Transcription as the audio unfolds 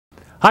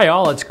Hi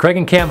all, it's Craig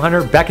and Cam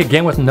Hunter back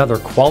again with another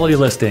quality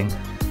listing.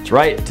 That's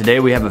right,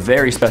 today we have a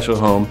very special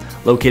home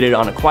located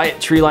on a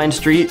quiet tree-lined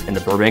street in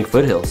the Burbank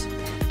foothills.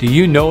 Do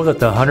you know that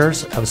the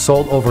Hunters have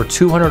sold over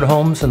 200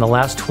 homes in the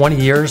last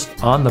 20 years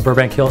on the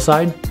Burbank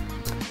hillside?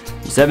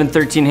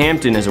 713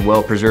 Hampton is a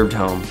well-preserved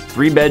home,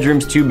 3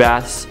 bedrooms, 2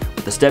 baths,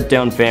 with a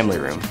step-down family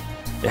room.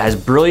 It has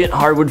brilliant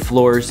hardwood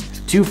floors,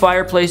 2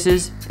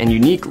 fireplaces, and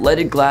unique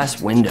leaded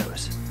glass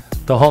windows.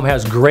 The home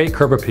has great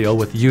curb appeal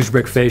with used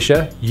brick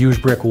fascia,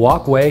 used brick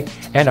walkway,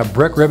 and a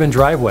brick ribbon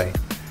driveway.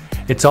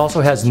 It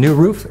also has new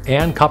roof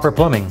and copper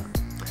plumbing.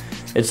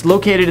 It's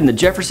located in the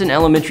Jefferson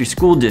Elementary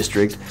School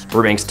District,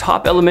 Burbank's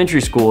top elementary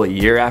school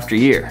year after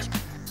year.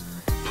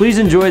 Please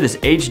enjoy this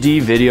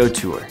HD video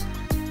tour.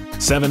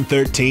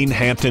 713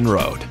 Hampton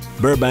Road,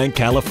 Burbank,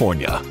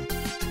 California.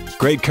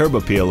 Great curb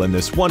appeal in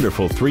this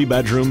wonderful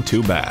 3-bedroom,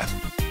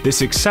 2-bath.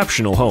 This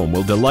exceptional home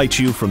will delight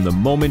you from the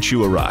moment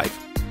you arrive.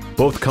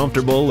 Both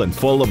comfortable and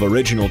full of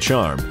original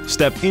charm,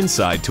 step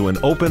inside to an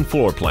open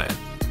floor plan.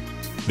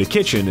 The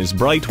kitchen is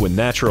bright with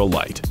natural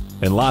light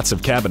and lots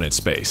of cabinet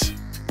space.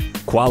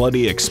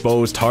 Quality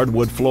exposed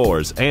hardwood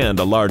floors and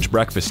a large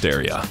breakfast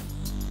area.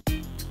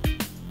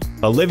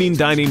 A living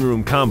dining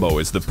room combo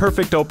is the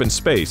perfect open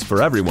space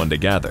for everyone to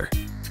gather.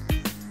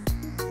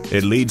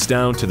 It leads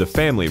down to the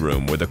family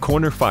room with a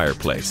corner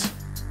fireplace.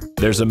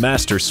 There's a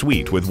master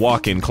suite with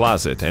walk-in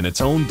closet and its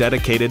own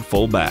dedicated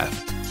full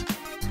bath.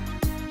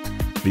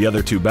 The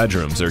other 2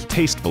 bedrooms are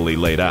tastefully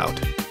laid out.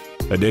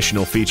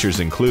 Additional features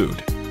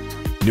include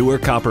newer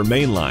copper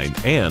main line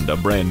and a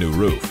brand new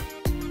roof.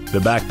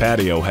 The back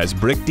patio has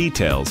brick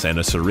details and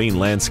a serene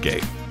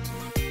landscape.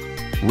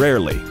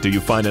 Rarely do you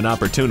find an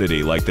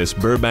opportunity like this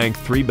Burbank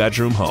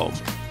 3-bedroom home.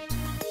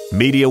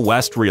 Media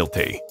West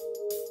Realty.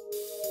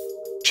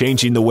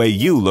 Changing the way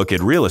you look at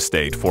real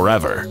estate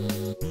forever.